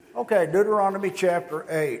Okay, Deuteronomy chapter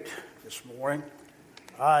 8 this morning.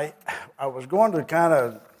 I was going to kind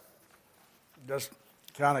of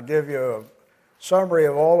give you a summary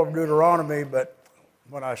of all of Deuteronomy, but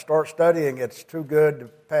when I start studying, it's too good to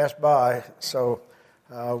pass by, so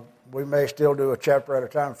we may still do a chapter at a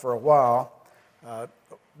time for a while.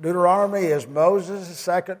 Deuteronomy is Moses'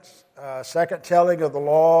 second telling of the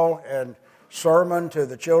law and sermon to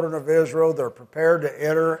the children of Israel. They're prepared to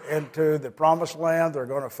enter into the promised land. They're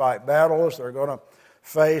going to fight battles. They're going to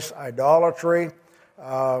face idolatry.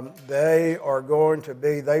 They've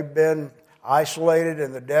been isolated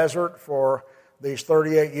in the desert for these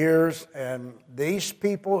 38 years, and these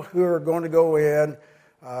people who are going to go in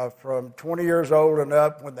from 20 years old and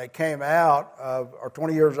up when they came out, or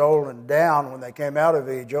 20 years old and down when they came out of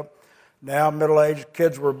Egypt, now middle-aged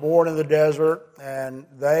kids were born in the desert, and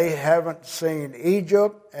they haven't seen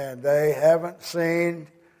Egypt, and they haven't seen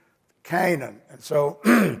Canaan. And so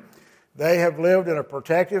they have lived in a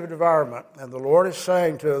protective environment, and the Lord is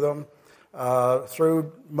saying to them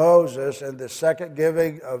through Moses in the second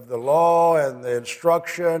giving of the law and the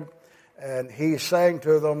instruction, and he's saying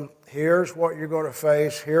to them, here's what you're going to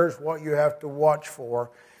face, here's what you have to watch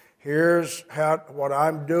for, here's what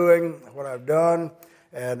I'm doing, what I've done,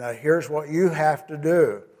 and here's what you have to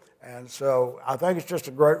do. And so I think it's just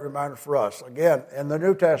a great reminder for us. Again, in the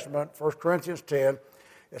New Testament, 1 Corinthians 10,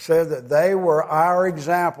 it says that they were our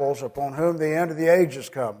examples upon whom the end of the age has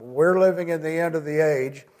come. We're living in the end of the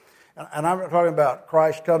age, and I'm not talking about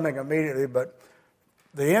Christ coming immediately, but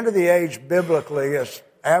the end of the age biblically is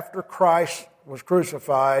after Christ was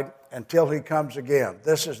crucified until he comes again.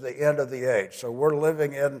 This is the end of the age. So we're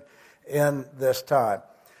living in this time.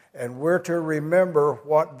 And we're to remember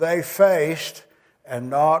what they faced and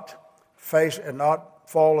not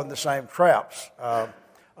fall in the same traps.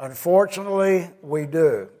 Unfortunately, we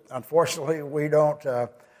do. Unfortunately, we don't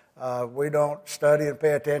study and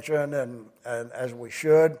pay attention and as we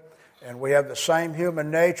should. And we have the same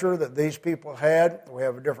human nature that these people had. We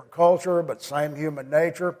have a different culture, but same human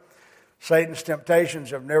nature. Satan's temptations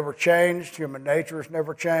have never changed. Human nature has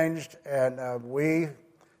never changed. And we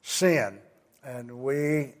sin. And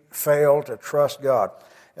we fail to trust God.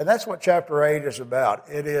 And that's what chapter 8 is about.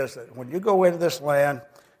 It is that when you go into this land,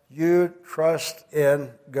 you trust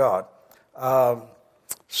in God.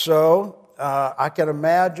 So I can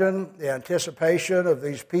imagine the anticipation of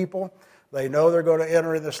these people. They know they're going to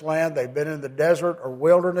enter in this land. They've been in the desert or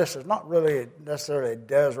wilderness. It's not really necessarily a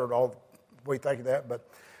desert, all we think of that, but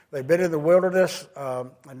they've been in the wilderness.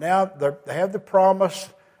 And now they have the promise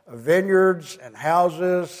of vineyards and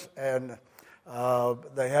houses, and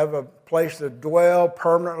they have a place to dwell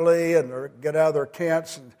permanently and get out of their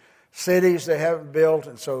tents, and cities they haven't built.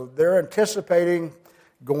 And so they're anticipating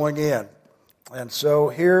going in. And so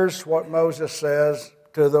here's what Moses says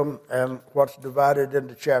to them and what's divided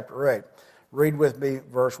into chapter 8. Read with me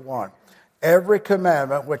verse 1. Every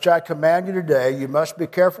commandment which I command you today, you must be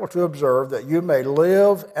careful to observe, that you may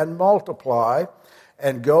live and multiply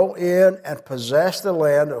and go in and possess the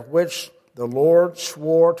land of which the Lord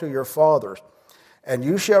swore to your fathers. And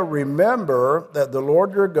you shall remember that the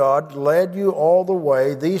Lord your God led you all the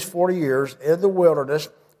way these 40 years in the wilderness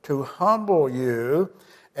to humble you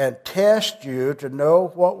and test you to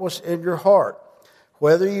know what was in your heart,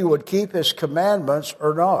 whether you would keep his commandments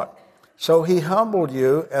or not. So he humbled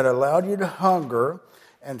you and allowed you to hunger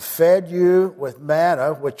and fed you with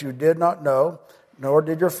manna, which you did not know, nor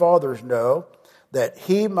did your fathers know, that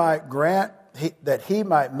he might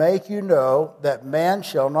make you know that man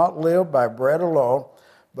shall not live by bread alone,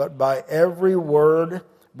 but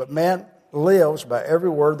man lives by every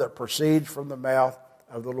word that proceeds from the mouth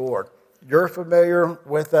of the Lord. You're familiar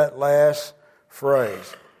with that last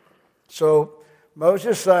phrase. So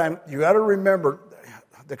Moses is saying, you got to remember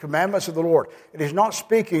the commandments of the Lord. And he's not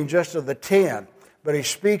speaking just of the 10, but he's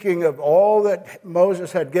speaking of all that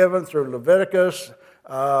Moses had given through Leviticus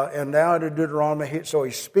and now into Deuteronomy. So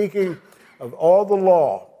he's speaking of all the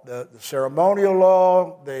law, the ceremonial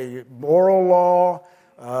law, the moral law,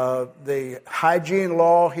 the hygiene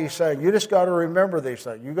law. He's saying, you just got to remember these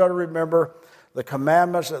things. You got to remember the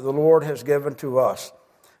commandments that the Lord has given to us.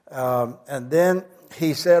 And then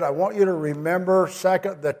he said, I want you to remember,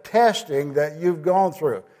 second, the testing that you've gone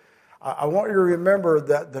through. I want you to remember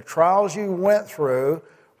that the trials you went through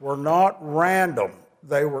were not random.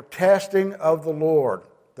 They were testing of the Lord.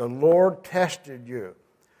 The Lord tested you.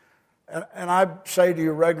 And I say to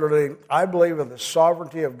you regularly, I believe in the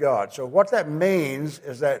sovereignty of God. So what that means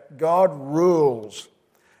is that God rules.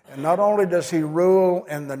 And not only does he rule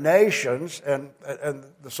in the nations, and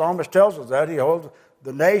the psalmist tells us that, he holds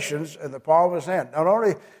the nations in the palm of his hand. Not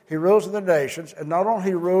only he rules the nations, and not only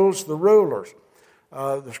he rules the rulers.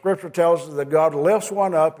 The scripture tells us that God lifts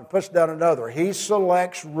one up and puts down another. He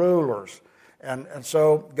selects rulers. And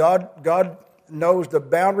so God knows the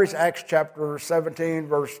boundaries. Acts chapter 17,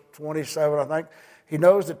 verse 27, I think. He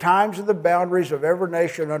knows the times and the boundaries of every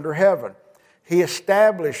nation under heaven. He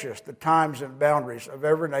establishes the times and boundaries of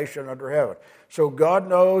every nation under heaven. So God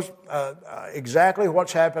knows exactly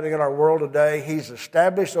what's happening in our world today. He's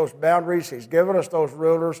established those boundaries. He's given us those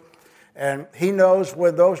rulers. And he knows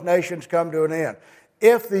when those nations come to an end.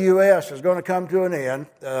 If the U.S. is going to come to an end,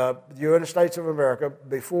 the United States of America,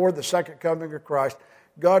 before the second coming of Christ,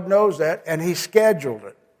 God knows that, and he scheduled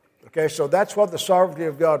it. Okay, so that's what the sovereignty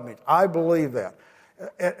of God means. I believe that.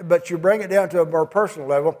 But you bring it down to a more personal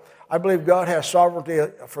level. I believe God has sovereignty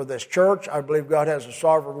for this church. I believe God has a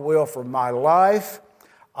sovereign will for my life.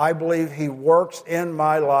 I believe he works in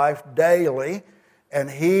my life daily, and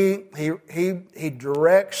he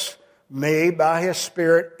directs me by his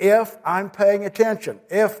Spirit if I'm paying attention,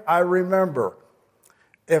 if I remember.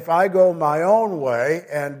 If I go my own way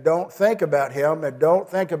and don't think about him and don't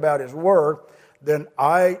think about his word, then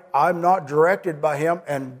I'm not directed by him,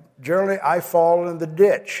 and generally I fall in the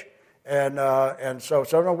ditch. And so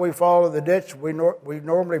sometimes we fall in the ditch, we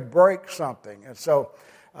normally break something. And so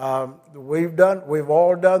we've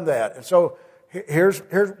all done that. And so here's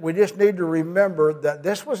we just need to remember that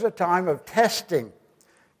this was a time of testing.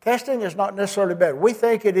 Testing is not necessarily bad. We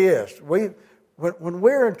think it is. When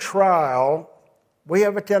we're in trial, we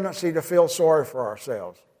have a tendency to feel sorry for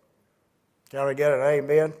ourselves. Can I get an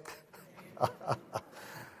amen?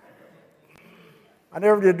 I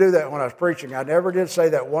never did do that when I was preaching. I never did say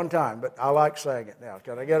that one time, but I like saying it now.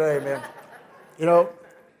 Can I get an amen? You know,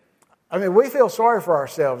 I mean, we feel sorry for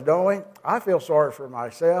ourselves, don't we? I feel sorry for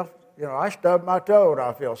myself. You know, I stubbed my toe and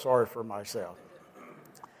I feel sorry for myself.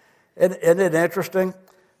 Isn't it interesting?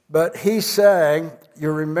 But he's saying,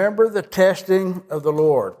 you remember the testing of the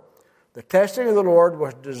Lord. The testing of the Lord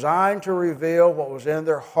was designed to reveal what was in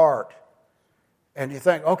their heart. And you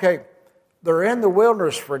think, okay, they're in the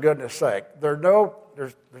wilderness, for goodness sake. There's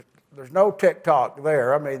no TikTok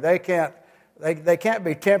there. I mean, they can't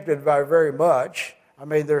be tempted by very much. I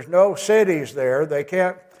mean, there's no cities there. They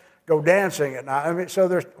can't go dancing at night. I mean, so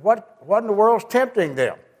there's what in the world's tempting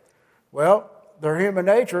them? Well, their human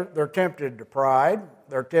nature, they're tempted to pride,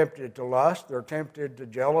 they're tempted to lust, they're tempted to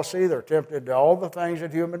jealousy, they're tempted to all the things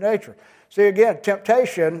of human nature. See, again,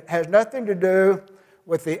 temptation has nothing to do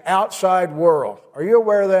with the outside world. Are you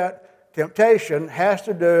aware of that? Temptation has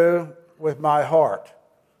to do with my heart.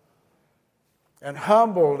 And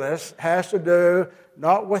humbleness has to do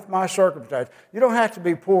not with my circumstance. You don't have to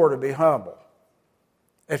be poor to be humble.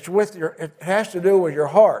 It has to do with your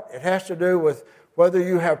heart. It has to do with whether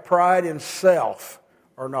you have pride in self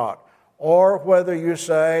or not, or whether you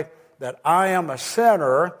say that I am a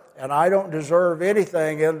sinner and I don't deserve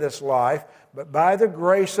anything in this life, but by the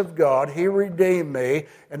grace of God, he redeemed me.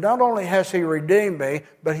 And not only has he redeemed me,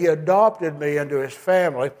 but he adopted me into his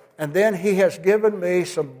family, and then he has given me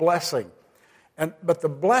some blessing. But the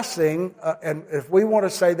blessing, and if we want to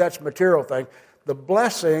say that's a material thing, the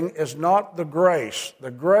blessing is not the grace.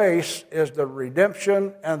 The grace is the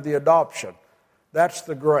redemption and the adoption. That's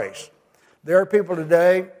the grace. There are people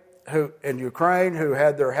today who in Ukraine who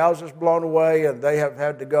had their houses blown away, and they have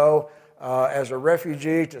had to go as a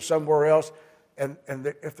refugee to somewhere else. And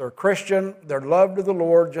if they're Christian, they're loved of the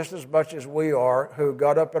Lord just as much as we are, who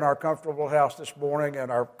got up in our comfortable house this morning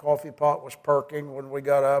and our coffee pot was perking when we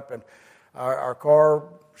got up, and our car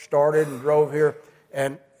started and drove here.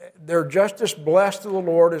 And they're just as blessed of the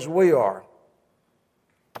Lord as we are.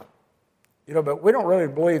 You know, but we don't really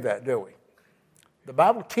believe that, do we? The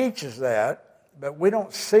Bible teaches that, but we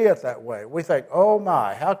don't see it that way. We think, oh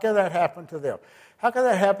my, how can that happen to them? How can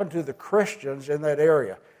that happen to the Christians in that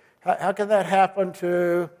area? How can that happen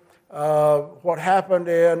to what happened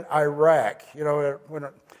in Iraq? You know,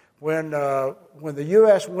 when the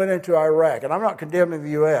U.S. went into Iraq, and I'm not condemning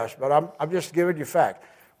the U.S., but I'm just giving you fact.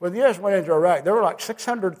 When the U.S. went into Iraq, there were like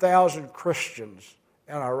 600,000 Christians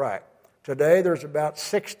in Iraq. Today, there's about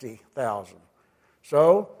 60,000.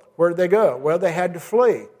 So where did they go? Well, they had to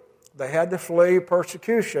flee. They had to flee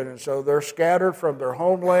persecution, and so they're scattered from their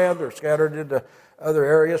homeland. They're scattered into other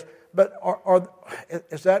areas. But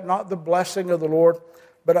is that not the blessing of the Lord?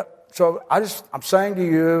 But I'm saying to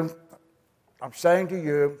you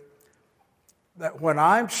that when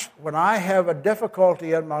I have a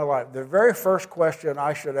difficulty in my life, the very first question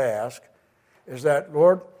I should ask is that,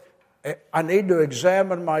 Lord, I need to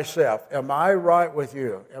examine myself. Am I right with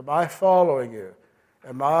you? Am I following you?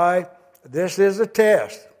 This is a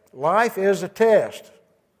test. life is a test,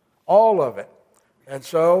 all of it. And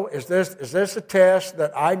so is this a test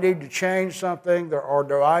that I need to change something, or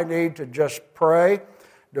do I need to just pray?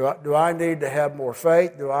 Do I need to have more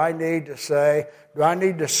faith? Do I need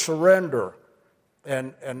to surrender?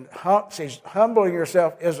 And humbling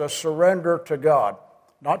yourself is a surrender to God,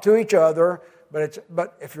 not to each other,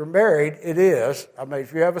 but if you're married, it is. I mean,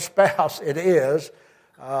 if you have a spouse, it is.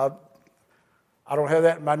 I don't have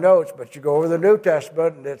that in my notes, but you go over the New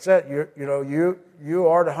Testament and it said, you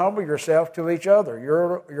are to humble yourself to each other.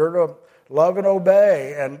 You're to love and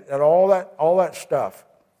obey and all that stuff.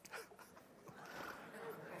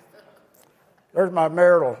 There's my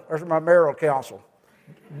marital counsel.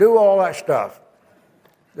 Do all that stuff.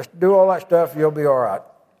 Just do all that stuff, you'll be all right.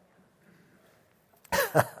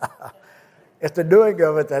 It's the doing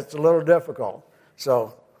of it that's a little difficult.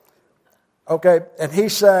 So, okay, and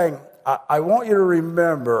he's saying, I want you to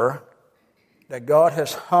remember that God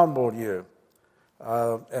has humbled you.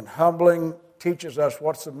 And humbling teaches us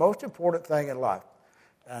what's the most important thing in life.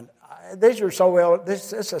 And this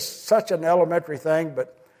is such an elementary thing,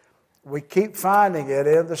 but we keep finding it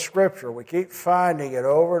in the Scripture. We keep finding it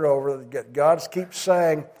over and over. God keeps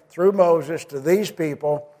saying through Moses to these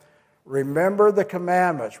people, remember the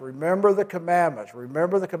commandments, remember the commandments,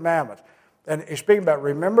 remember the commandments. And he's speaking about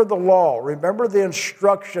remember the law, remember the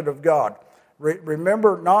instruction of God.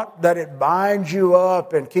 Remember not that it binds you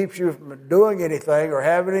up and keeps you from doing anything or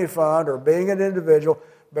having any fun or being an individual,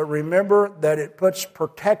 but remember that it puts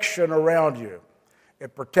protection around you.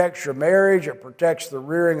 It protects your marriage. It protects the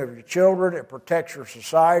rearing of your children. It protects your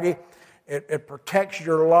society. It protects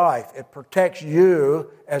your life. It protects you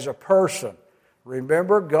as a person.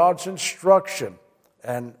 Remember God's instruction.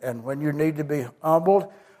 And when you need to be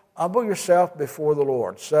humbled, humble yourself before the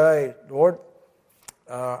Lord. Say, Lord,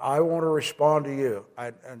 I want to respond to you.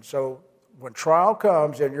 And so when trial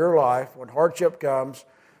comes in your life, when hardship comes,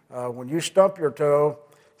 when you stump your toe,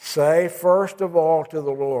 say first of all to the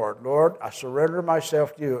Lord, Lord, I surrender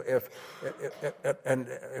myself to you.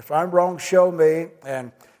 If I'm wrong, show me.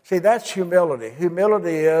 And see, that's humility.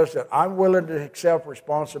 Humility is that I'm willing to accept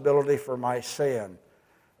responsibility for my sin,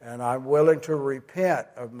 and I'm willing to repent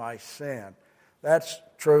of my sin. That's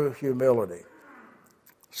true humility.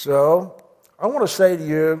 So I want to say to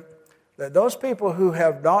you that those people who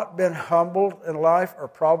have not been humbled in life are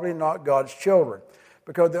probably not God's children,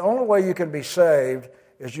 because the only way you can be saved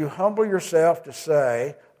is you humble yourself to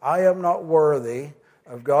say, I am not worthy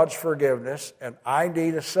of God's forgiveness, and I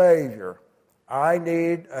need a Savior. I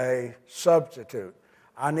need a substitute.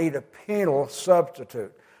 I need a penal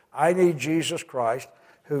substitute. I need Jesus Christ,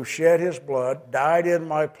 who shed His blood, died in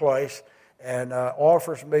my place, and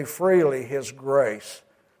offers me freely His grace.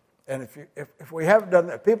 And if we haven't done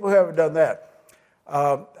that, people who haven't done that,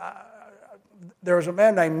 there was a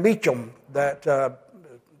man named Meacham that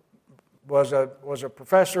was a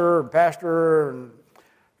professor and pastor and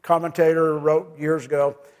commentator, wrote years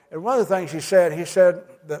ago. And one of the things he said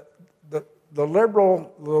that the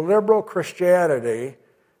liberal Christianity,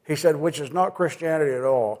 he said, which is not Christianity at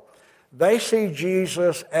all, they see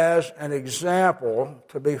Jesus as an example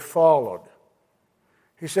to be followed.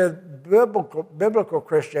 He said biblical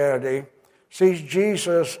Christianity sees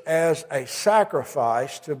Jesus as a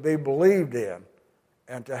sacrifice to be believed in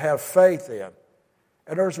and to have faith in.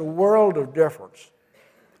 And there's a world of difference.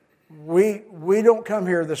 We don't come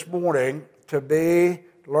here this morning to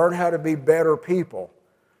learn how to be better people.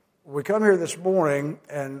 We come here this morning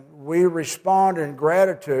and we respond in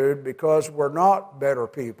gratitude because we're not better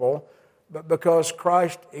people, but because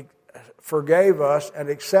Christ forgave us and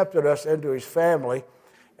accepted us into His family,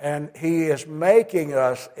 and He is making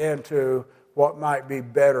us into what might be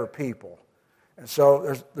better people. And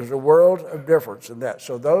so there's a world of difference in that.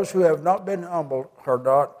 So those who have not been humbled are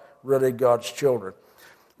not really God's children.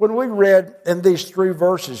 When we read in these 3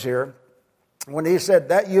 verses here, when he said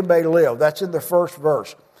that you may live, that's in the first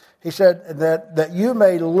verse. He said that you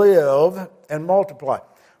may live and multiply.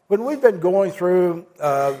 When we've been going through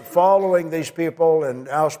following these people, and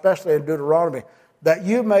now especially in Deuteronomy, that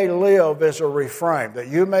you may live is a refrain, that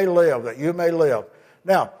you may live, that you may live.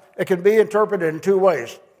 Now, it can be interpreted in 2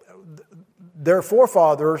 ways. Their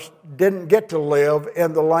forefathers didn't get to live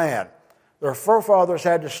in the land. Their forefathers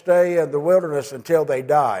had to stay in the wilderness until they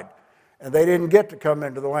died, and they didn't get to come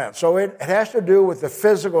into the land. So it has to do with the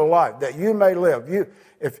physical life, that you may live.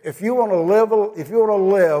 If you want to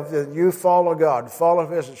live, then you follow God, follow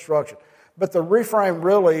His instruction. But the refrain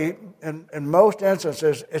really, in most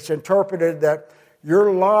instances, it's interpreted that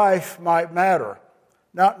your life might matter.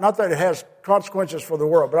 Not that it has consequences for the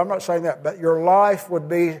world, but I'm not saying that. But your life would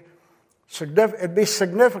be significant. It'd be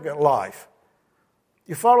significant life.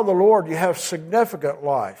 you follow the Lord, you have significant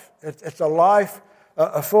life. It's a life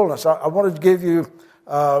of fullness. I wanted to give you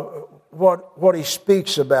what he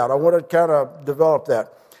speaks about. I want to kind of develop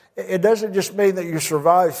that. It doesn't just mean that you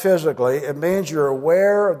survive physically. It means you're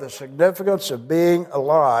aware of the significance of being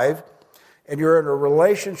alive, and you're in a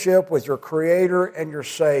relationship with your Creator and your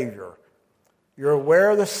Savior. You're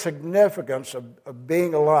aware of the significance of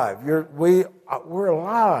being alive. We're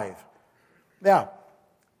alive. Now,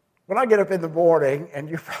 when I get up in the morning, and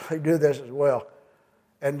you probably do this as well,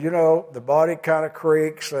 and the body kind of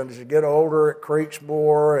creaks, and as you get older, it creaks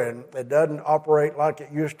more, and it doesn't operate like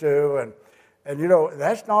it used to, and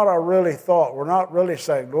that's not our really thought. We're not really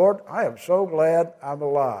saying, Lord, I am so glad I'm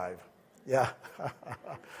alive. Yeah.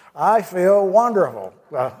 I feel wonderful.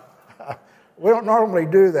 We don't normally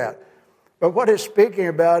do that. But what it's speaking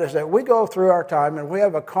about is that we go through our time and we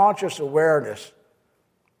have a conscious awareness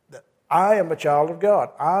that I am a child of God.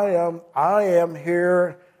 I am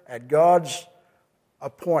here at God's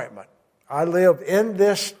appointment. I live in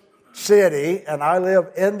this city and I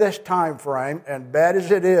live in this time frame, and bad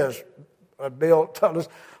as it is, Bill told us,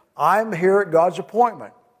 I'm here at God's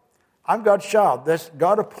appointment. I'm God's child.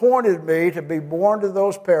 God appointed me to be born to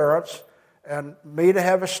those parents and me to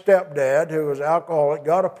have a stepdad who was alcoholic.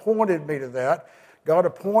 God appointed me to that. God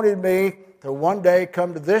appointed me to one day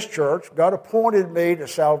come to this church. God appointed me to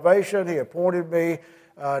salvation. He appointed me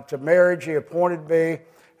to marriage. He appointed me,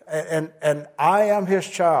 and I am His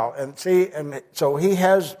child. And so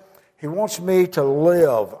He wants me to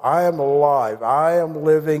live. I am alive. I am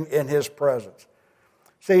living in His presence.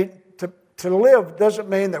 See, to live doesn't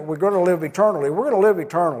mean that we're going to live eternally. We're going to live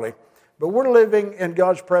eternally, but we're living in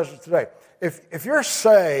God's presence today. If you're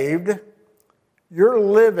saved, you're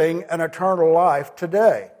living an eternal life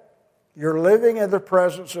today. You're living in the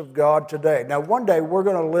presence of God today. Now, one day we're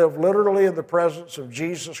going to live literally in the presence of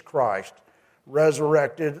Jesus Christ,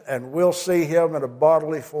 resurrected, and we'll see Him in a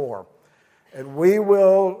bodily form. And we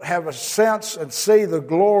will have a sense and see the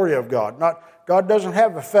glory of God. God doesn't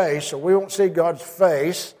have a face, so we won't see God's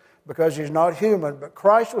face because He's not human. But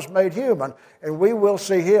Christ was made human, and we will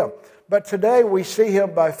see Him. But today we see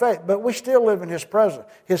Him by faith, but we still live in His presence.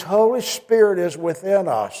 His Holy Spirit is within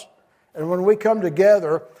us. And when we come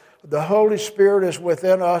together, the Holy Spirit is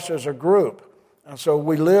within us as a group. And so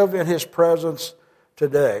we live in His presence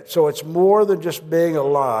today. So it's more than just being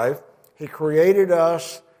alive. He created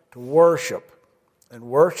us to worship. And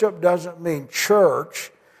worship doesn't mean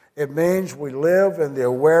church. It means we live in the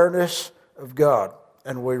awareness of God.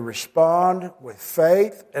 And we respond with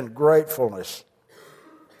faith and gratefulness.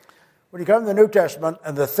 When you come to the New Testament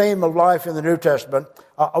and the theme of life in the New Testament,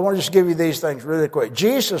 I want to just give you these things really quick.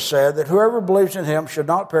 Jesus said that whoever believes in Him should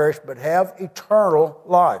not perish but have eternal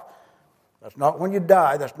life. That's not when you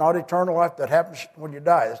die. That's not eternal life that happens when you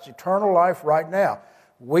die. That's eternal life right now.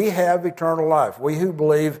 We have eternal life, we who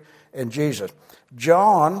believe in Jesus.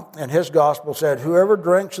 John, in his gospel, said, whoever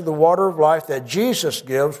drinks of the water of life that Jesus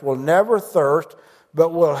gives will never thirst,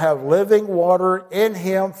 but will have living water in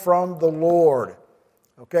him from the Lord.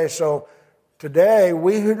 Okay, so today,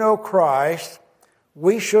 we who know Christ,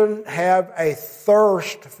 we shouldn't have a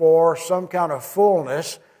thirst for some kind of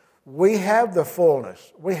fullness. We have the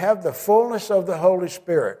fullness. We have the fullness of the Holy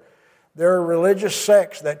Spirit. There are religious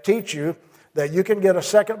sects that teach you that you can get a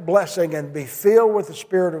second blessing and be filled with the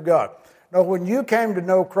Spirit of God. Now, when you came to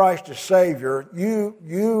know Christ as Savior,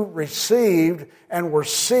 you received and were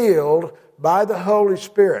sealed by the Holy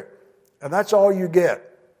Spirit. And that's all you get.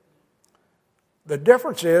 The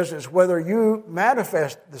difference is whether you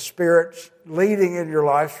manifest the Spirit's leading in your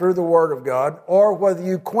life through the Word of God, or whether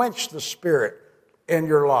you quench the Spirit in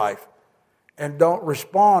your life and don't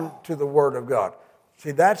respond to the Word of God.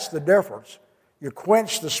 See, that's the difference. You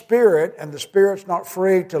quench the Spirit, and the Spirit's not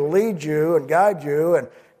free to lead you and guide you and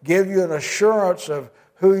give you an assurance of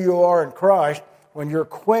who you are in Christ when you're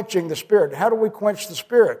quenching the Spirit. How do we quench the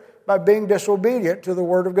Spirit? By being disobedient to the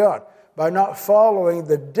Word of God, by not following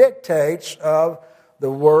the dictates of the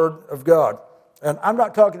Word of God. And I'm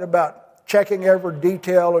not talking about checking every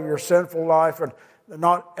detail of your sinful life and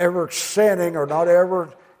not ever sinning or not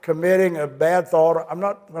ever committing a bad thought.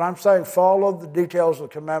 When I'm saying follow the details of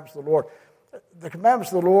the commandments of the Lord. The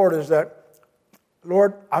commandments of the Lord is that,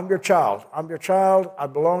 Lord, I'm your child. I'm your child. I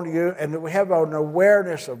belong to you. And we have an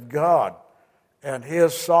awareness of God and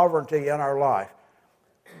His sovereignty in our life.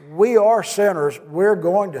 We are sinners. We're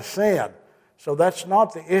going to sin. So that's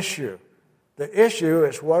not the issue. The issue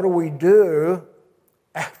is, what do we do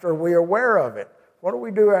after we're aware of it? What do we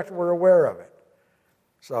do after we're aware of it?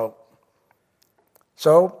 So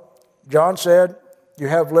John said, you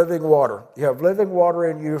have living water. You have living water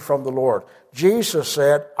in you from the Lord. Jesus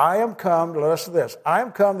said, I am come, listen to this, I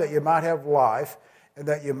am come that you might have life and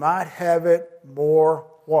that you might have it more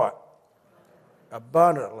what?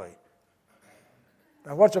 Abundantly.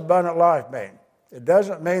 Now what's abundant life mean? It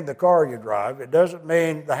doesn't mean the car you drive. It doesn't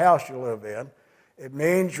mean the house you live in. It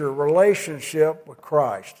means your relationship with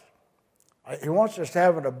Christ. He wants us to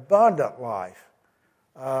have an abundant life.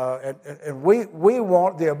 And we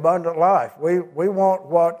want the abundant life. We want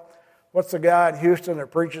what's the guy in Houston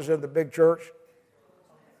that preaches in the big church?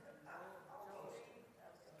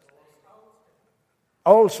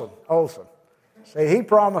 Olson. See, he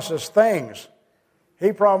promises things.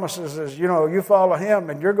 He promises is, you follow him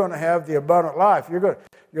and you're going to have the abundant life. You're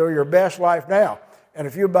your best life now. And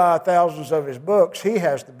if you buy thousands of his books, he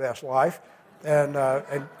has the best life. And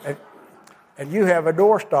you have a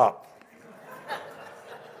doorstop.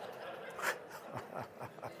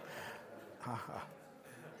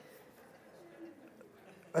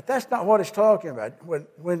 But that's not what he's talking about.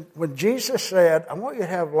 When Jesus said, I want you to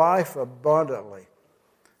have life abundantly,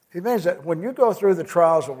 he means that when you go through the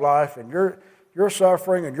trials of life and you're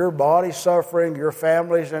suffering and your body's suffering, your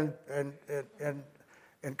family's in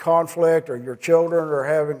conflict, or your children are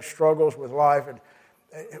having struggles with life, and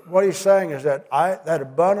what he's saying is that that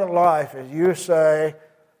abundant life is you say,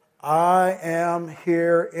 I am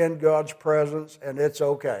here in God's presence and it's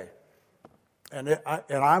okay. And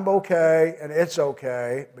I'm okay, and it's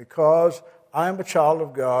okay, because I'm a child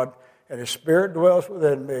of God, and His Spirit dwells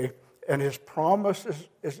within me, and His promise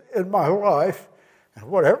is in my life, and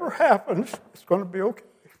whatever happens, it's going to be okay.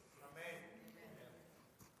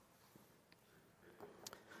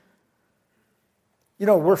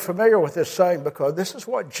 We're familiar with this saying because this is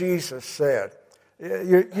what Jesus said.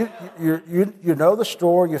 You know the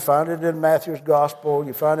story. You find it in Matthew's Gospel.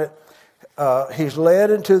 You find it. He's led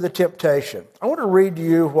into the temptation. I want to read to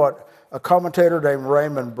you what a commentator named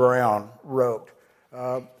Raymond Brown wrote.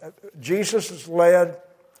 Jesus is led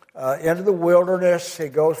into the wilderness. He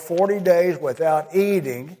goes 40 days without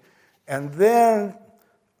eating, and then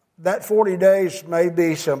that 40 days may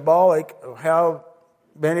be symbolic of how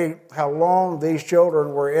long these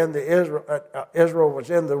children were in Israel was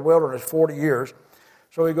in the wilderness 40 years.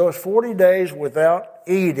 So he goes 40 days without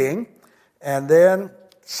eating, and then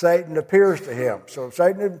Satan appears to him. So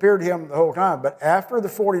Satan didn't appear to him the whole time, but after the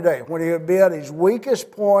 40 days, when he would be at his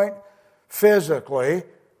weakest point physically,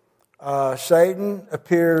 Satan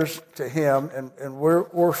appears to him, and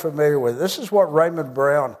we're familiar with it. This is what Raymond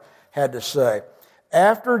Brown had to say.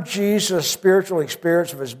 After Jesus' spiritual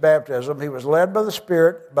experience of his baptism, he was led by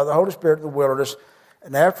the Holy Spirit to the wilderness,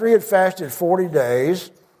 and after he had fasted 40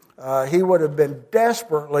 days, he would have been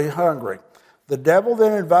desperately hungry. The devil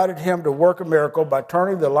then invited him to work a miracle by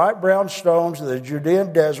turning the light brown stones of the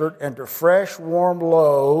Judean desert into fresh, warm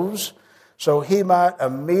loaves so he might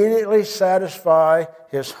immediately satisfy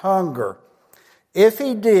his hunger. If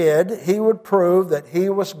he did, he would prove that he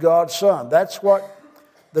was God's son. That's what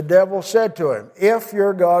the devil said to him. If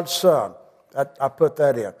you're God's son. I put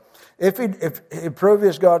that in. If he proved he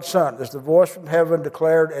was God's son, as the voice from heaven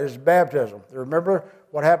declared at his baptism. Remember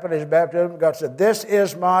what happened at his baptism? God said, this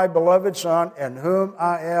is my beloved son in whom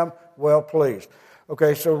I am well pleased.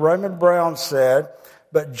 Okay, so Raymond Brown said,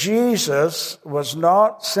 but Jesus was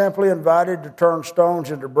not simply invited to turn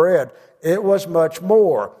stones into bread. It was much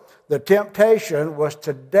more. The temptation was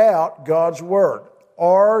to doubt God's word.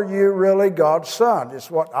 Are you really God's son?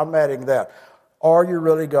 Is what I'm adding that. Are you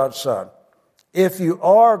really God's son? If you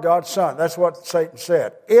are God's son, that's what Satan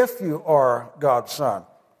said. If you are God's son.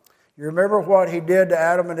 You remember what he did to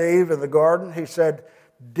Adam and Eve in the garden? He said,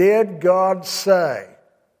 did God say?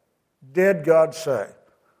 Did God say?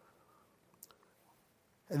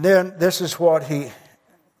 And then this is what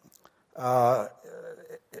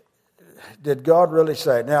did God really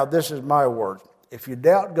say? Now, this is my word. If you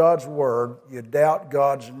doubt God's word, you doubt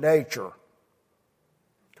God's nature.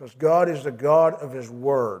 Because God is the God of His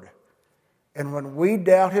word. And when we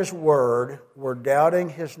doubt His word, we're doubting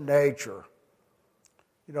His nature.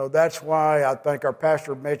 That's why I think our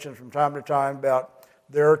pastor mentions from time to time about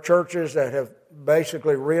there are churches that have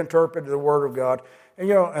basically reinterpreted the Word of God.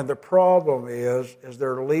 And the problem is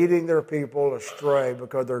they're leading their people astray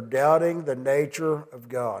because they're doubting the nature of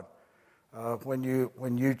God. When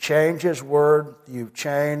you change His Word, you've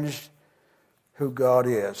changed who God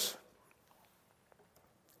is.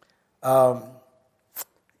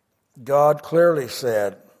 God clearly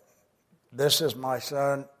said, this is my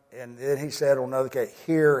son. And then He said on another case,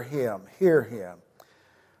 hear him, hear him.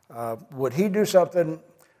 Would He do something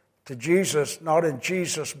to Jesus not in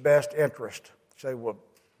Jesus' best interest? Say, well,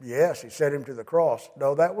 Yes, he sent him to the cross.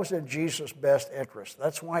 No, that was in Jesus' best interest.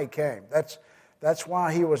 That's why he came. That's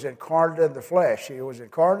why he was incarnate in the flesh. He was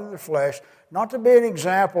incarnate in the flesh, not to be an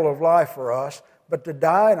example of life for us, but to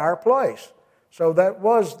die in our place. So that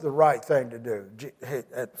was the right thing to do,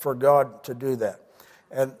 for God to do that.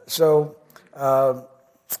 And so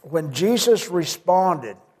when Jesus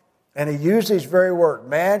responded, and he used these very words,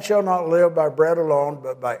 man shall not live by bread alone,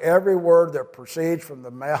 but by every word that proceeds from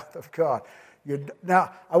the mouth of God.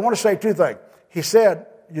 Now, I want to say two things. He said,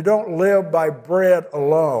 you don't live by bread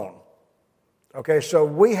alone. Okay, so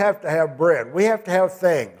we have to have bread. We have to have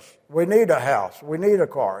things. We need a house. We need a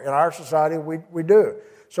car. In our society, we do.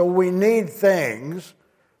 So we need things,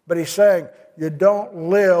 but he's saying you don't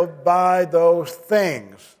live by those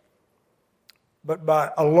things, but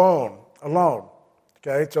by alone.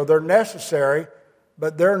 Okay, so they're necessary,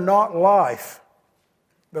 but they're not life.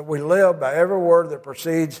 But we live by every word that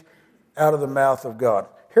proceeds out of the mouth of God.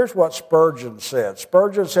 Here's what Spurgeon said.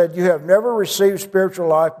 Spurgeon said, you have never received spiritual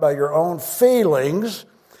life by your own feelings.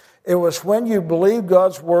 It was when you believed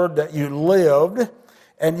God's word that you lived,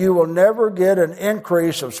 and you will never get an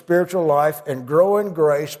increase of spiritual life and grow in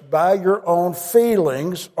grace by your own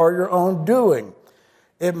feelings or your own doing.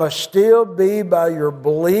 It must still be by your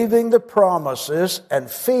believing the promises and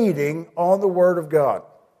feeding on the word of God.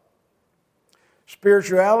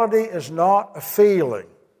 Spirituality is not a feeling.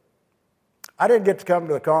 I didn't get to come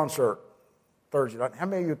to the concert Thursday night. How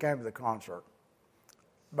many of you came to the concert?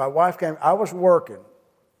 My wife came. I was working,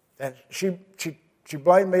 and she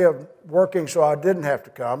blamed me of working, so I didn't have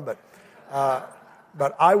to come.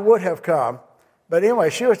 But I would have come. But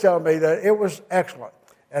anyway, she was telling me that it was excellent.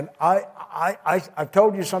 And I've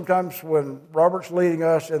told you sometimes when Robert's leading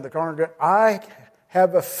us in the congregation, I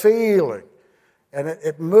have a feeling, and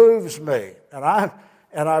it moves me, and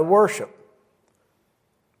I worship.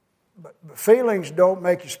 But feelings don't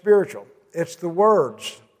make you spiritual. It's the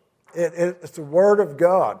words. It's the Word of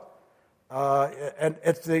God. And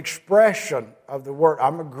it's the expression of the Word.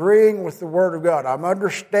 I'm agreeing with the Word of God. I'm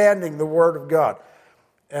understanding the Word of God.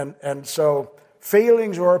 And so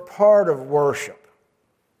feelings are a part of worship.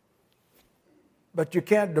 But you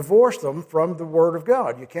can't divorce them from the Word of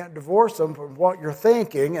God. You can't divorce them from what you're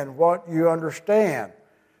thinking and what you understand.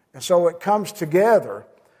 And so it comes together.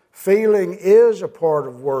 Feeling is a part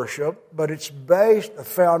of worship, but it's based, the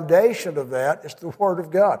foundation of that is the Word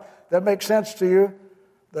of God. That makes sense to you?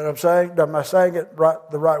 Am I saying it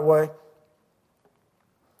the right way?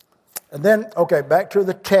 And then, okay, back to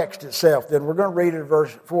the text itself. Then we're going to read it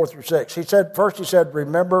verse 4 through 6. He said,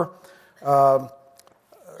 remember God.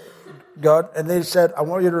 And then he said, I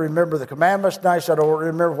want you to remember the commandments. And I said, I want you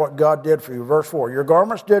to remember what God did for you. Verse 4, your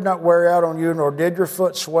garments did not wear out on you, nor did your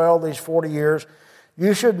foot swell these 40 years.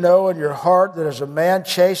 You should know in your heart that as a man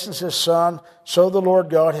chastens his son, so the Lord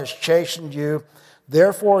God has chastened you.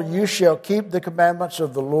 Therefore you shall keep the commandments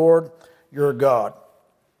of the Lord your God.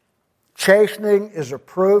 Chastening is a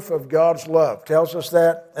proof of God's love. Tells us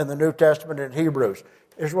that in the New Testament in Hebrews.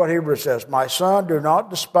 Here's what Hebrews says. My son, do not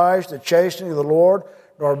despise the chastening of the Lord,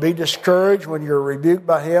 nor be discouraged when you're rebuked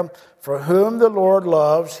by him. For whom the Lord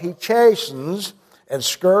loves, he chastens and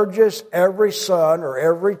scourges every son or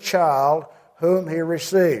every child whom he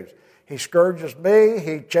receives. He scourges me,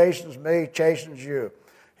 he chastens you.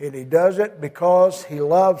 And he does it because he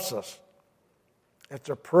loves us. It's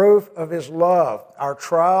a proof of his love. Our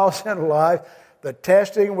trials in life, the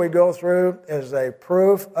testing we go through is a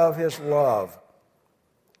proof of his love.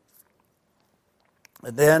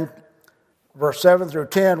 And then, verse 7 through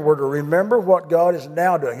 10, we're to remember what God is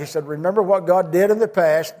now doing. He said, remember what God did in the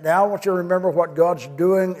past. Now I want you to remember what God's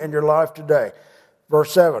doing in your life today.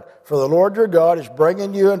 Verse 7, for the Lord your God is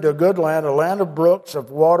bringing you into a good land, a land of brooks, of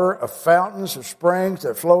water, of fountains, of springs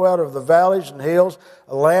that flow out of the valleys and hills,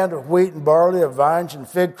 a land of wheat and barley, of vines and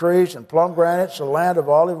fig trees and pomegranates, a land of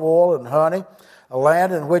olive oil and honey, a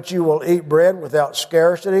land in which you will eat bread without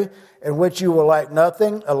scarcity, in which you will lack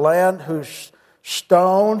nothing, a land whose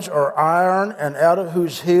stones are iron, and out of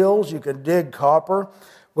whose hills you can dig copper.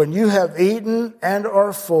 When you have eaten and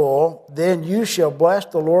are full, then you shall bless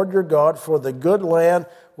the Lord your God for the good land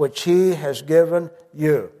which he has given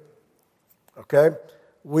you. Okay?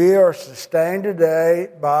 We are sustained today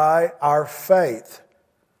by our faith.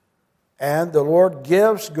 And the Lord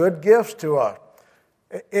gives good gifts to us.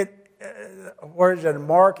 Where is it in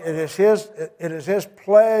Mark? It is his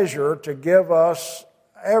pleasure to give us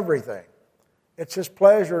everything. It's his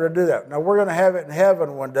pleasure to do that. Now, we're going to have it in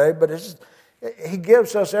heaven one day, but he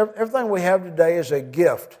gives us everything we have today is a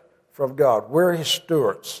gift from God. We're his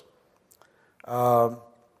stewards.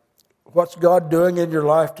 What's God doing in your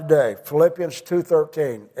life today? Philippians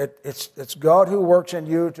 2:13. It's God who works in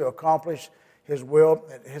you to accomplish His will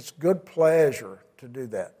and His good pleasure to do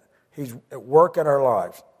that. He's at work in our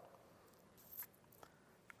lives.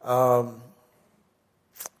 And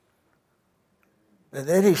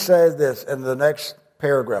then he says this in the next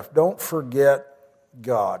paragraph. Don't forget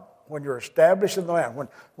God. When you're established in the land,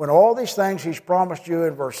 when all these things He's promised you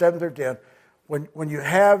in verse 7 through 10, when you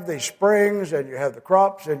have these springs and you have the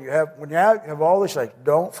crops and you have all these things,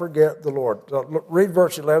 don't forget the Lord. So read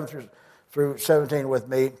verse 11 through 17 with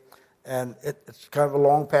me. And it's kind of a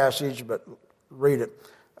long passage, but read it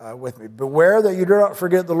with me. Beware that you do not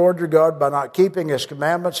forget the Lord your God by not keeping His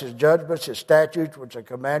commandments, His judgments, His statutes, which I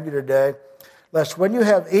command you today, lest when you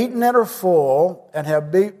have eaten and are full and have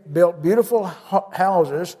built beautiful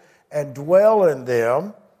houses and dwell in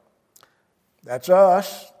them, that's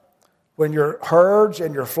us, when your herds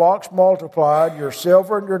and your flocks multiplied, your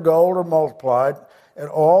silver and your gold are multiplied, and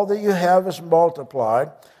all that you have is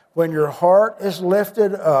multiplied, when your heart is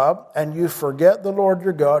lifted up and you forget the Lord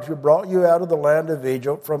your God who brought you out of the land of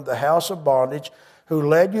Egypt from the house of bondage, who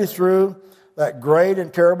led you through that great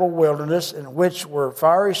and terrible wilderness in which were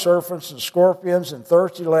fiery serpents and scorpions and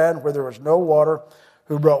thirsty land where there was no water,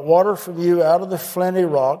 who brought water from you out of the flinty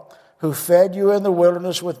rock, who fed you in the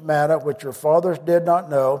wilderness with manna, which your fathers did not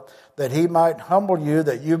know, that He might humble you,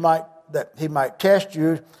 that He might test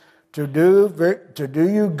you to do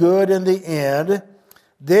you good in the end.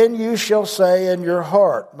 Then you shall say in your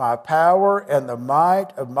heart, my power and the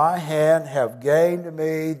might of my hand have gained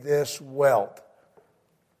me this wealth.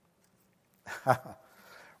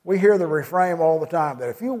 We hear the refrain all the time that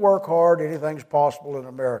if you work hard, anything's possible in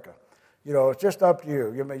America. You know, it's just up to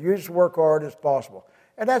you. You just work hard, it's possible.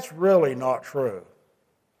 And that's really not true.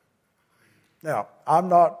 Now, I'm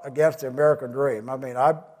not against the American dream.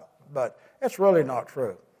 But it's really not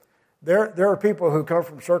true. There are people who come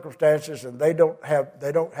from circumstances and they don't have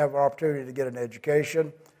an opportunity to get an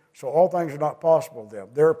education, so all things are not possible to them.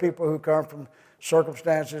 There are people who come from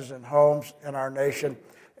circumstances and homes in our nation,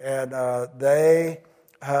 and they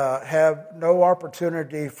have no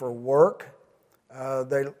opportunity for work.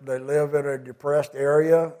 They live in a depressed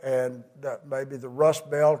area, and maybe the Rust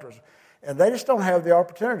Belt, and they just don't have the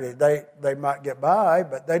opportunity. They might get by,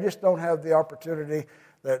 but they just don't have the opportunity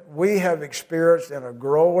that we have experienced in a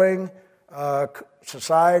growing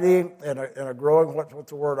society, in a growing, what's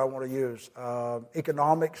the word I want to use,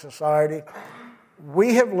 economic society.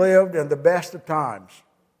 We have lived in the best of times.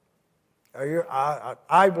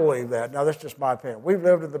 I believe that. Now, that's just my opinion. We've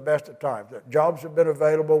lived in the best of times. Jobs have been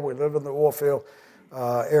available. We live in the oil field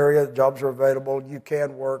area. Jobs are available. You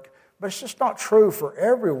can work. But it's just not true for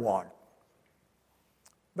everyone.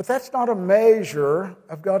 But that's not a measure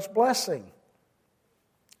of God's blessing.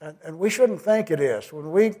 And we shouldn't think it is. When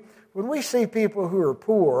we see people who are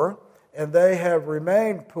poor and they have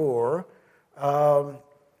remained poor,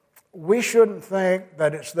 we shouldn't think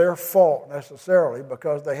that it's their fault necessarily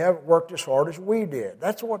because they haven't worked as hard as we did.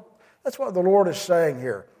 That's what the Lord is saying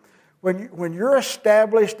here. When you're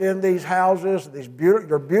established in these houses,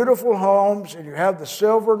 your beautiful homes, and you have the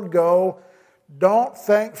silver and gold, don't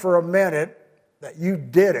think for a minute that you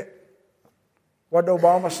did it. What did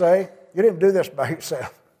Obama say? You didn't do this by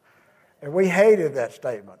yourself. And we hated that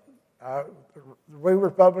statement. We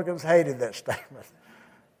Republicans hated that statement.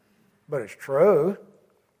 But it's true.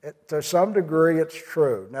 To some degree, it's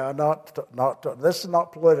true. Now, this is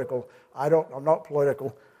not political. I'm not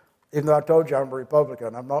political. Even though I told you I'm a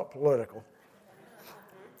Republican, I'm not political.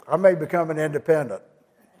 I may become an independent.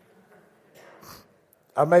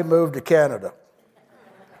 I may move to Canada.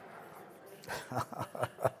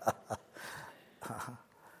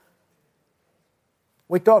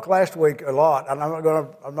 We talked last week a lot, and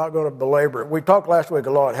I'm not going to belabor it. We talked last week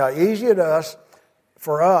a lot how easy it is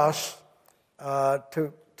for us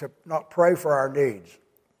to not pray for our needs,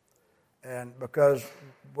 and because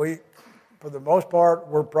for the most part,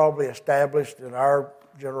 we're probably established in our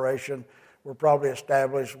generation. We're probably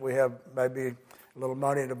established. We have maybe a little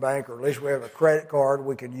money in the bank, or at least we have a credit card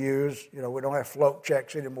we can use. You know, we don't have float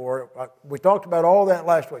checks anymore. We talked about all that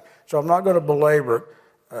last week, so I'm not going to belabor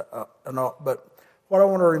it. But what I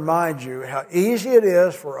want to remind you, how easy it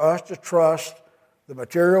is for us to trust the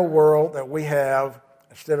material world that we have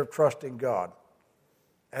instead of trusting God.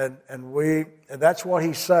 And that's what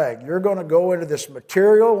he's saying. You're going to go into this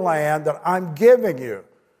material land that I'm giving you,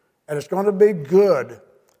 and it's going to be good,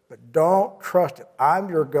 but don't trust it. I'm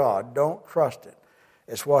your God. Don't trust it.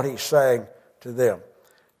 It's what he's saying to them.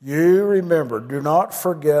 You remember, do not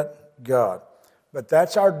forget God. But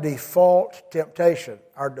that's our default temptation.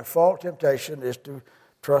 Our default temptation is to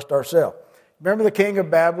trust ourselves. Remember the king of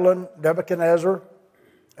Babylon, Nebuchadnezzar?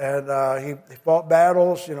 And he fought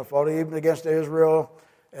battles, fought even against Israel.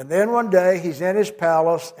 And then one day he's in his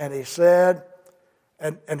palace and he said,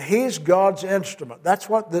 and he's God's instrument. That's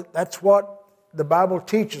what the Bible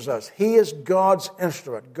teaches us. He is God's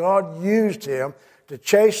instrument. God used him to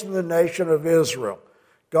chasten the nation of Israel.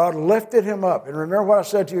 God lifted him up. And remember what I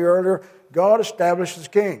said to you earlier? God establishes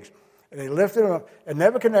kings. And he lifted him up. And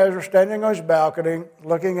Nebuchadnezzar, standing on his balcony,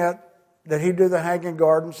 looking at, did he do the hanging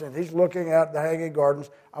gardens? And he's looking at the hanging gardens.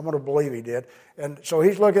 I'm going to believe he did. And so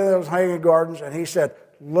he's looking at those hanging gardens, and he said,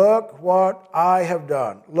 look what I have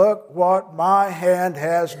done. Look what my hand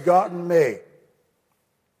has gotten me.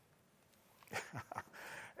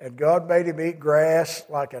 And God made him eat grass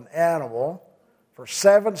like an animal for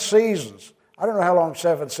 7 seasons. I don't know how long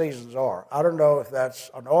 7 seasons are. I don't know if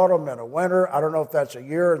that's an autumn and a winter. I don't know if that's a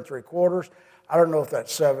year and 3/4. I don't know if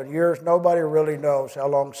that's 7 years. Nobody really knows how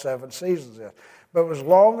long 7 seasons is. But it was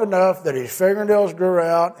long enough that his fingernails grew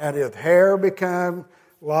out and his hair became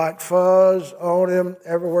like fuzz on him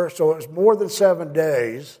everywhere. So it was more than 7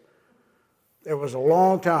 days. It was a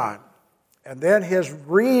long time. And then his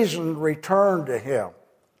reason returned to him.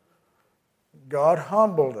 God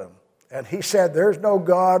humbled him. And he said, there's no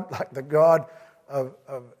God like the God of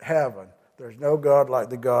heaven. There's no God like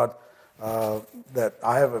the God that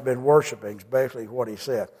I haven't been worshiping, is basically what he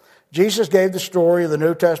said. Jesus gave the story of the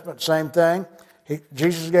New Testament, same thing.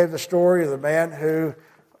 Jesus gave the story of the man who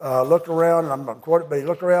looked around, and I'm not quoting, but he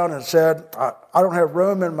looked around and said, I don't have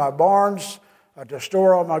room in my barns to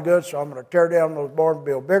store all my goods, so I'm going to tear down those barns and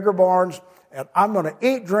build bigger barns, and I'm going to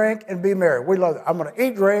eat, drink, and be merry. We love that. I'm going to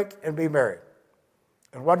eat, drink, and be merry.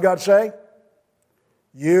 And what did God say?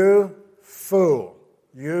 You fool.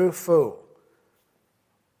 You fool.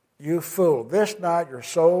 You fool. This night your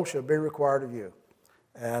soul shall be required of you.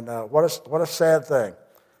 And what a sad thing.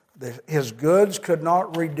 His goods could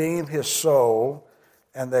not redeem his soul,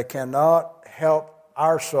 and they cannot help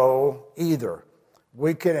our soul either.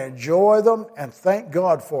 We can enjoy them and thank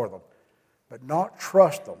God for them, but not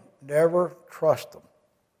trust them. Never trust them.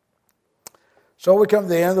 So we come to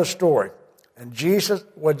the end of the story. And Jesus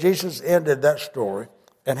ended that story,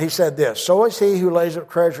 and he said this, so is he who lays up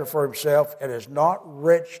treasure for himself and is not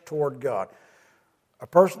rich toward God. A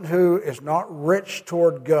person who is not rich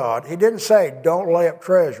toward God, he didn't say don't lay up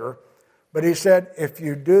treasure, but he said if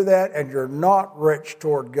you do that and you're not rich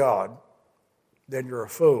toward God, then you're a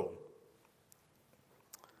fool.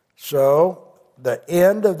 So the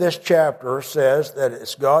end of this chapter says that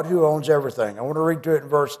it's God who owns everything. I want to read to it in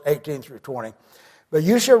verse 18 through 20. But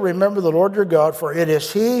you shall remember the Lord your God, for it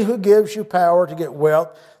is he who gives you power to get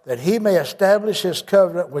wealth, that he may establish his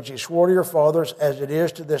covenant which he swore to your fathers, as it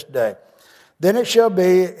is to this day. Then it shall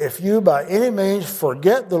be, if you by any means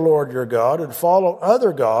forget the Lord your God and follow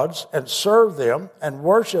other gods and serve them and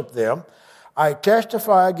worship them, I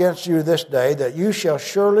testify against you this day that you shall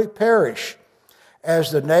surely perish.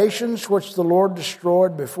 As the nations which the Lord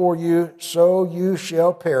destroyed before you, so you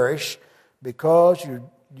shall perish, because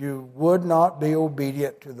you would not be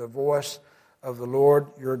obedient to the voice of the Lord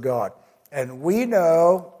your God. And we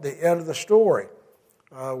know the end of the story.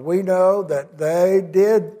 We know that they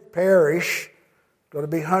did perish. Going to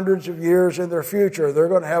be hundreds of years in their future. They're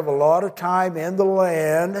going to have a lot of time in the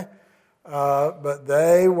land, but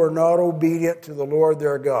they were not obedient to the Lord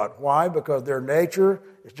their God. Why? Because their nature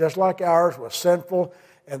is just like ours, was sinful,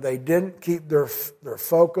 and they didn't keep their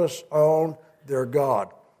focus on their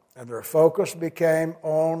God. And their focus became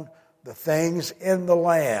on the things in the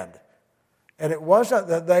land. And it wasn't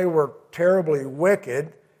that they were terribly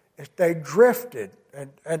wicked, they drifted.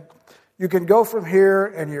 And you can go from here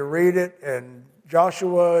and you read it in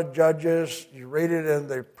Joshua, Judges, you read it in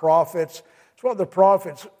the prophets. It's what the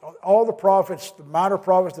prophets, all the prophets, the minor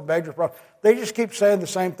prophets, the major prophets, they just keep saying the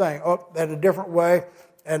same thing in a different way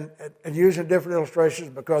and using different illustrations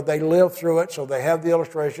because they lived through it, so they have the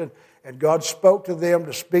illustration. And God spoke to them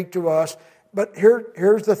to speak to us. But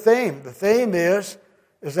here's the theme. The theme is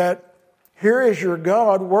that here is your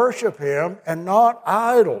God, worship him, and not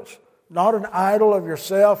idols. Not an idol of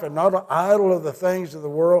yourself and not an idol of the things of the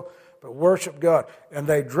world, but worship God. And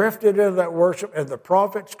they drifted into that worship, and the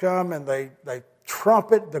prophets come and they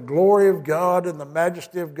trumpet the glory of God and the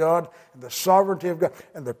majesty of God and the sovereignty of God.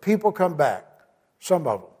 And the people come back. Some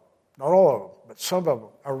of them. Not all of them, but some of them.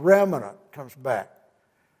 A remnant comes back.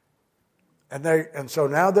 And so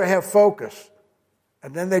now they have focus.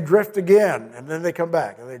 And then they drift again, and then they come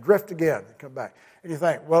back. And they drift again and come back. And you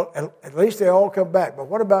think, well, at least they all come back. But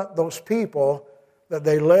what about those people that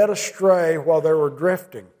they led astray while they were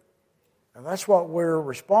drifting? And that's what we're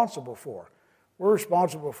responsible for. We're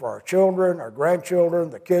responsible for our children, our grandchildren,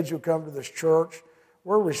 the kids who come to this church.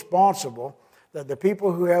 We're responsible that the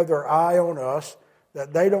people who have their eye on us,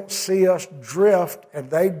 that they don't see us drift, and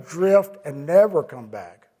they drift and never come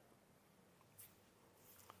back.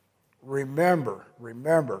 Remember,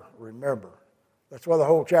 remember, remember. That's what the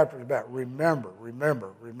whole chapter is about. Remember,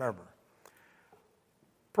 remember, remember.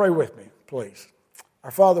 Pray with me, please. Our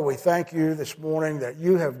Father, we thank you this morning that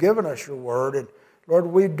you have given us your word. And Lord,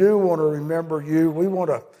 we do want to remember you. We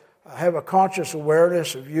want to have a conscious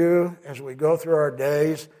awareness of you as we go through our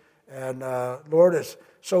days. And Lord, it's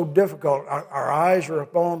so difficult. Our eyes are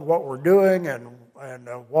upon what we're doing and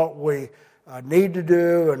what we need to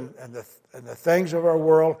do and the things of our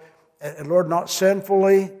world. And Lord, not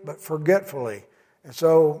sinfully, but forgetfully. And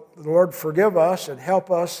so, Lord, forgive us and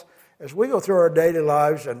help us as we go through our daily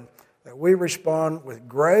lives, and that we respond with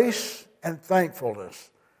grace and thankfulness.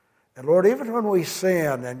 And Lord, even when we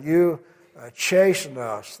sin and you chasten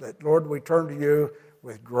us, that Lord, we turn to you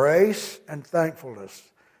with grace and thankfulness.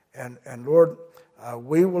 And Lord,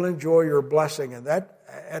 we will enjoy your blessing. And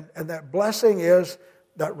that blessing is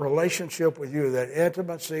that relationship with you, that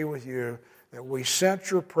intimacy with you, that we sense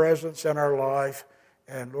your presence in our life.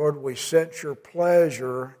 And Lord, we sense your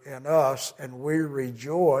pleasure in us, and we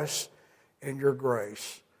rejoice in your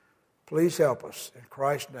grace. Please help us. In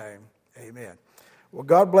Christ's name, amen. Well,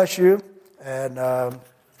 God bless you, and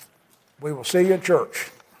we will see you in church.